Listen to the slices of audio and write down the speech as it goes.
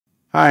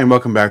Hi and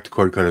welcome back to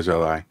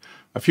CordCuttersLI.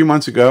 A few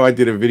months ago I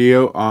did a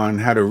video on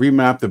how to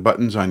remap the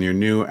buttons on your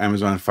new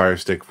Amazon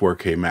FireStick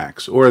 4K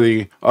Max, or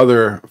the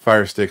other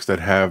Fire Sticks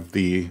that have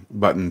the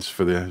buttons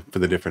for the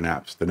different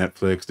apps, the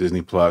Netflix,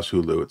 Disney Plus,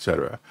 Hulu,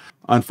 etc.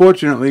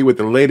 Unfortunately, with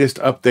the latest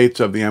updates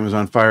of the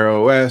Amazon Fire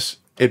OS,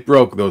 it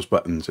broke those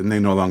buttons and they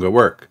no longer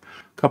work.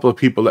 A couple of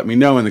people let me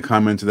know in the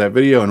comments of that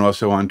video and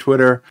also on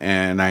Twitter,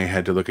 and I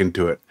had to look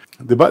into it.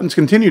 The buttons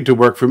continued to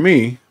work for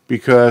me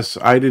because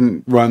I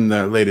didn't run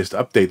the latest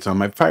updates on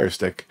my Fire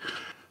Stick.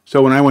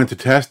 So when I went to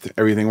test,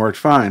 everything worked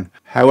fine.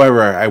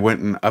 However, I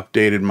went and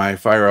updated my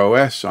Fire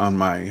OS on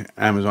my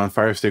Amazon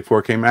Fire Stick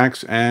 4K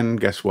Max,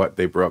 and guess what?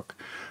 They broke.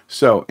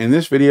 So in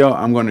this video,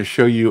 I'm going to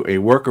show you a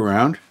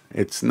workaround.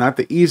 It's not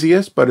the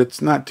easiest, but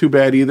it's not too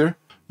bad either.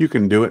 You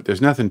can do it.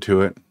 There's nothing to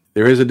it.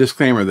 There is a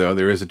disclaimer though.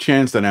 There is a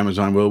chance that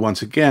Amazon will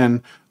once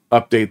again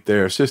update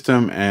their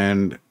system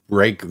and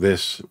break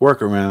this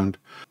workaround.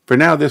 For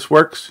now, this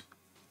works,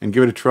 and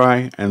give it a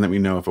try and let me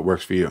know if it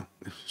works for you.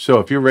 So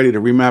if you're ready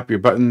to remap your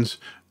buttons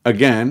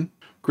again,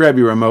 grab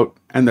your remote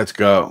and let's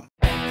go.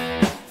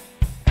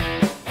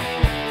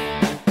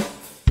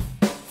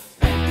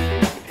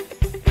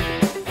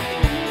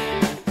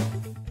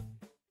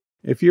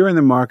 If you're in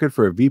the market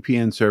for a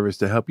VPN service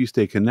to help you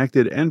stay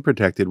connected and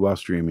protected while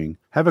streaming,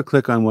 have a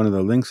click on one of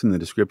the links in the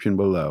description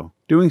below.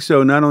 Doing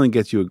so not only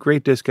gets you a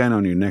great discount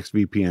on your next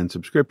VPN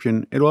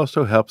subscription, it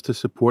also helps to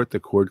support the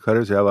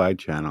CordCuttersLI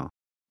channel.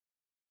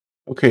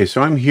 Okay,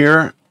 so I'm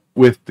here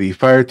with the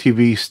Fire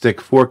TV Stick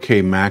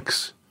 4K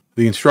Max.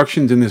 The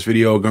instructions in this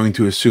video are going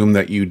to assume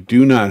that you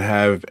do not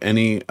have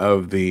any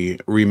of the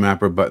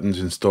Remapper buttons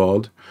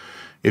installed.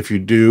 If you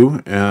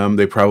do,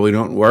 they probably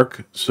don't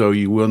work, so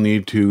you will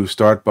need to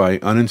start by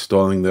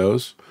uninstalling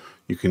those.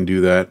 You can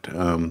do that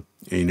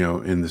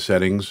in the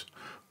settings,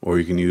 or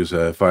you can use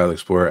a File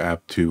Explorer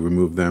app to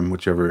remove them,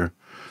 whichever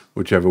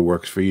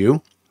works for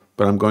you.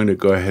 But I'm going to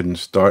go ahead and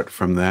start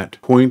from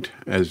that point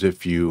as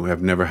if you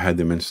have never had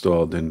them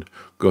installed and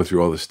go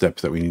through all the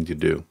steps that we need to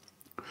do.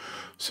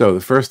 So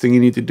the first thing you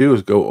need to do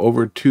is go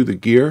over to the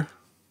gear,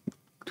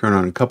 turn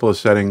on a couple of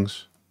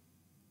settings,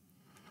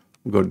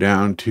 go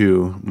down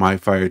to My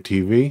Fire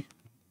TV,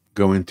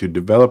 go into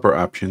Developer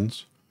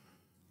Options.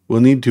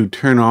 We'll need to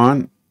turn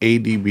on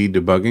ADB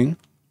debugging,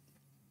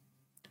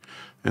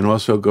 and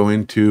also go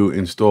into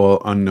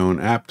Install Unknown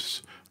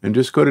Apps, and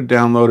just go to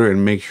Downloader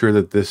and make sure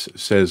that this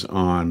says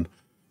on.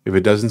 If it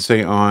doesn't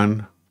say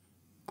on,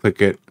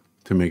 click it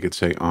to make it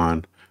say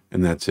on,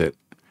 and that's it.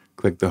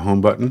 Click the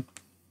home button.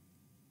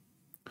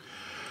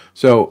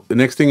 So the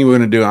next thing you're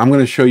going to do, I'm going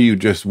to show you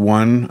just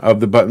one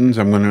of the buttons.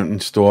 I'm going to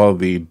install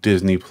the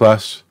Disney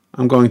Plus.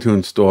 I'm going to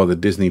install the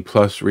Disney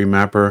Plus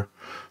Remapper.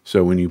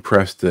 So when you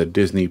press the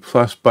Disney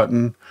Plus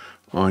button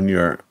on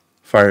your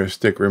Fire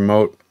Stick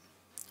remote,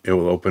 it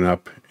will open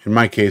up. In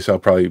my case, I'll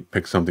probably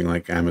pick something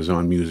like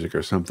Amazon Music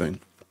or something.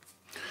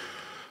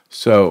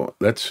 So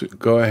let's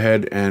go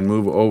ahead and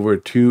move over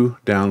to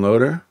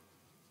Downloader.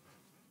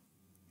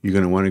 You're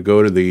going to want to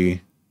go to the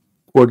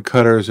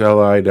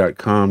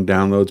CordCuttersLI.com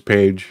downloads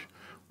page,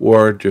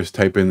 or just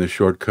type in the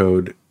short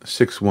code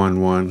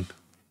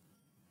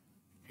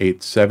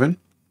 61187.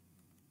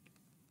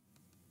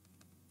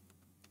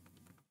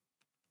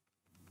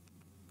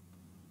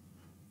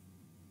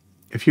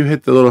 If you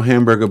hit the little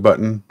hamburger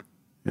button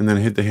and then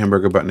hit the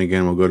hamburger button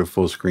again, we'll go to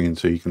full screen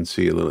so you can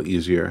see a little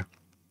easier.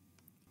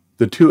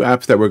 The two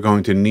apps that we're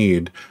going to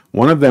need,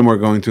 one of them we're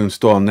going to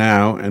install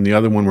now and the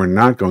other one we're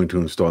not going to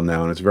install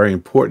now, and it's very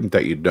important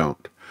that you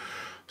don't.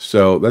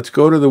 So let's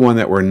go to the one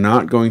that we're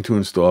not going to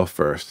install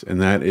first, and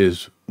that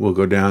is, we'll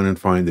go down and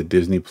find the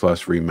Disney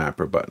Plus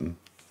Remapper button.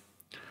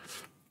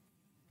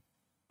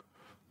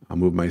 I'll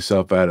move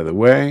myself out of the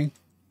way,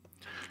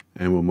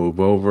 and we'll move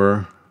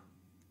over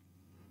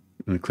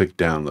and click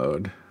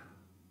Download.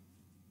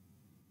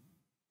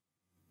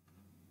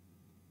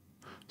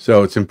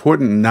 So it's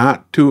important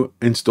not to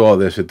install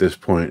this at this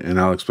point, and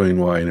I'll explain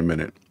why in a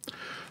minute.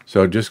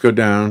 So just go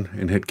down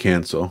and hit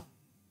Cancel.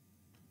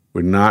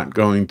 We're not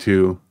going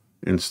to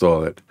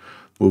install it.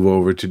 Move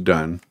over to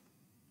Done.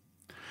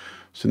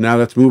 So now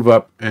let's move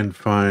up and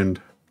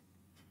find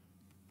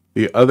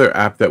the other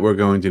app that we're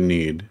going to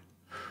need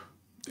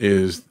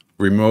is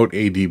Remote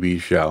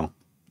ADB Shell.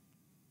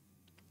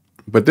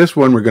 But this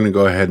one we're going to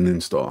go ahead and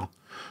install.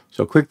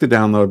 So click the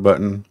download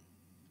button,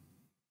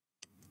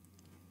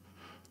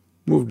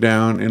 move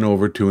down and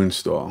over to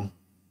Install.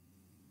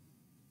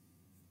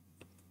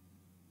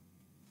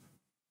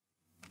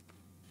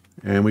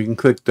 And we can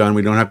click Done.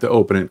 We don't have to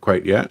open it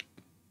quite yet.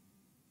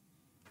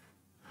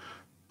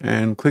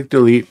 And click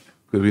Delete,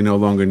 because we no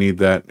longer need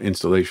that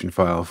installation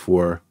file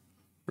for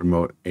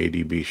Remote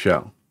ADB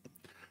Shell.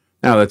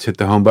 Now let's hit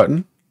the Home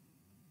button.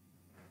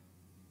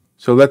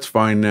 So let's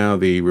find now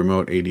the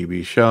Remote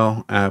ADB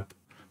Shell app.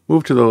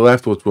 Move to the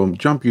left, which will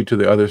jump you to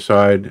the other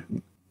side.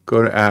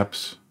 Go to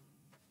Apps.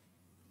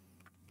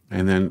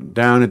 And then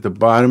down at the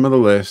bottom of the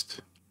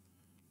list,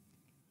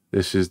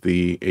 this is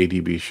the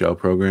ADB Shell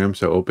program.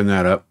 So open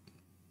that up.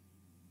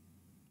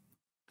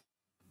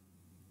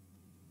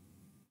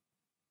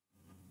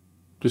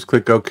 Just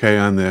click OK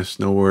on this,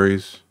 no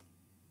worries.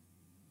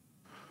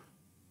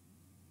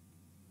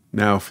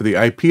 Now for the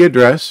IP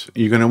address,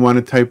 you're going to want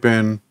to type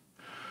in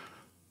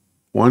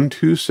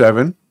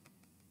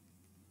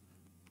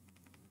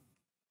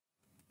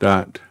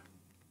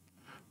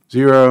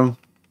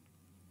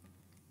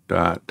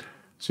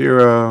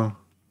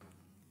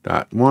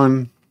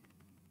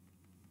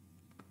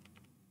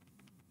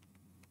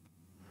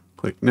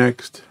Click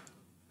Next.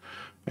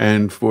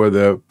 And for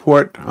the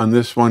port on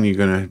this one, you're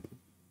going to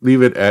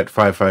leave it at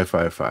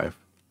 5555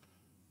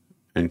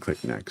 and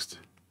click Next.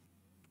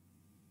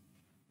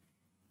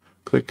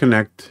 Click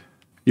Connect.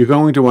 You're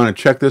going to want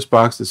to check this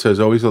box that says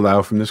Always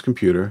Allow from this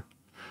computer,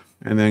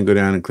 and then go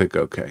down and click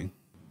OK.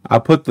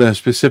 I'll put the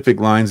specific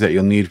lines that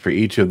you'll need for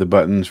each of the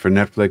buttons for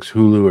Netflix,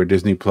 Hulu, or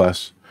Disney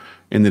Plus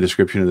in the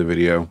description of the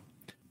video.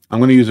 I'm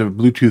going to use a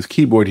Bluetooth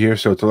keyboard here,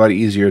 so it's a lot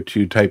easier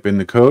to type in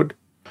the code.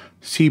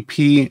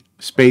 CP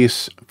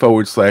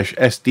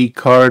 /SD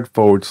card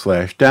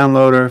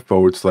 /downloader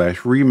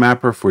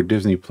 /remapper for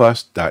Disney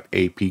Plus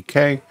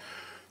 .apk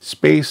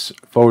space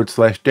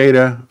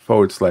 /data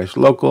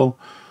 /local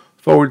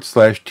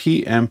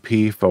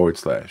 /tmp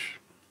 /.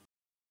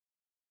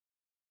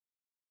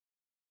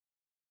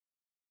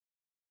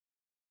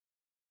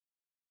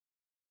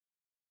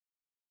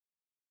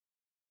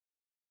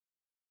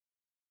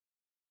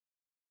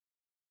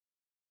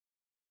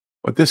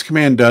 What this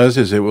command does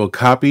is it will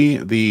copy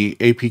the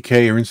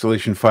APK or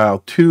installation file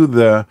to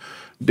the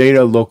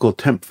data local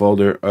temp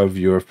folder of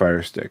your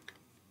FireStick.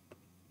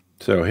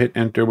 So hit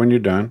enter when you're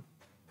done.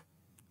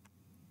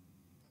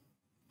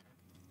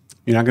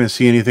 You're not going to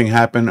see anything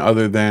happen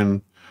other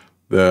than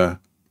the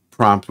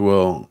prompt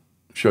will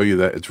show you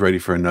that it's ready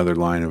for another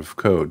line of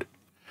code.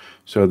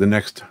 So the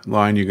next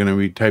line you're going to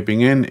be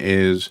typing in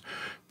is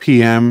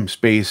pm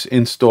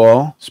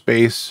install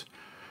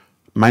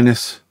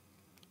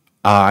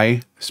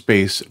 -i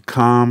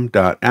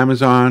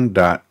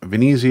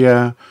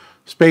com.amazon.venezia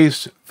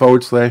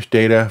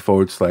 /data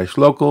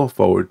 /local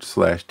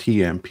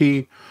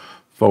 /tmp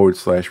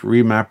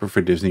 /remapper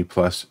for Disney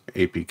Plus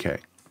APK.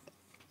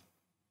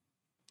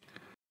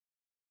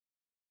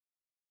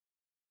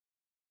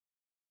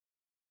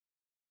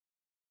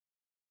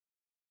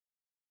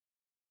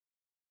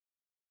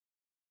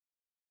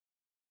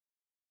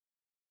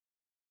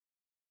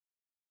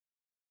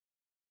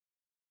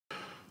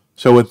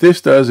 So what this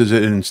does is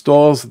it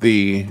installs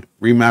the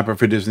Remapper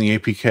for Disney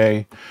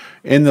APK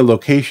in the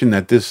location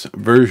that this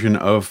version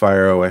of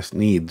FireOS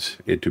needs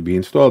it to be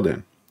installed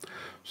in.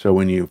 So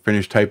when you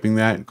finish typing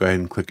that, go ahead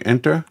and click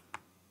Enter.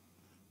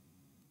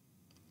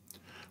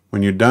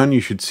 When you're done,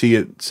 you should see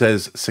it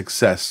says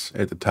Success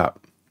at the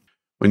top.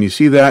 When you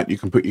see that, you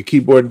can put your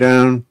keyboard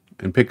down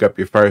and pick up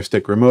your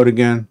FireStick remote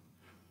again.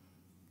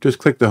 Just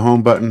click the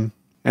Home button.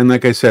 And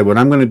like I said, what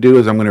I'm going to do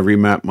is I'm going to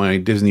remap my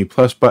Disney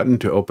Plus button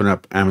to open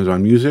up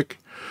Amazon Music.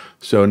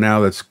 So now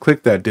let's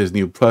click that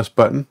Disney Plus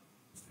button,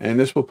 and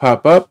this will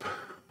pop up.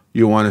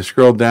 You'll want to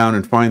scroll down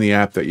and find the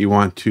app that you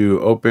want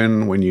to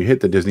open when you hit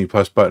the Disney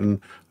Plus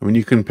button. I mean,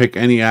 you can pick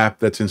any app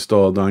that's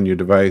installed on your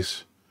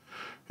device.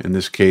 In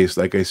this case,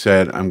 like I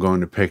said, I'm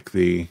going to pick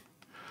the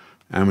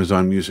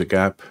Amazon Music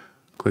app.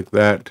 Click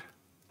that.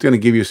 It's going to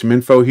give you some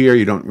info here.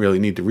 You don't really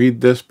need to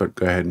read this, but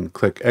go ahead and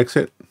click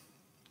Exit.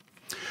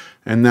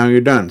 And now you're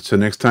done. So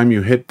next time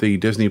you hit the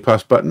Disney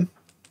Plus button,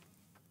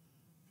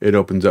 it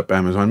opens up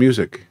Amazon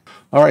Music.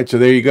 All right, so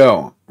there you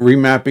go.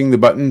 Remapping the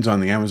buttons on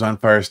the Amazon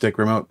FireStick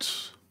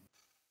remotes.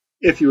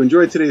 If you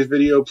enjoyed today's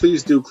video,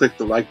 please do click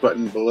the like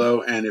button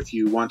below. And if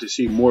you want to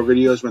see more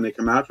videos when they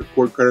come out for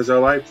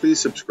CordCuttersLI, please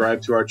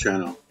subscribe to our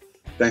channel.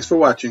 Thanks for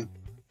watching.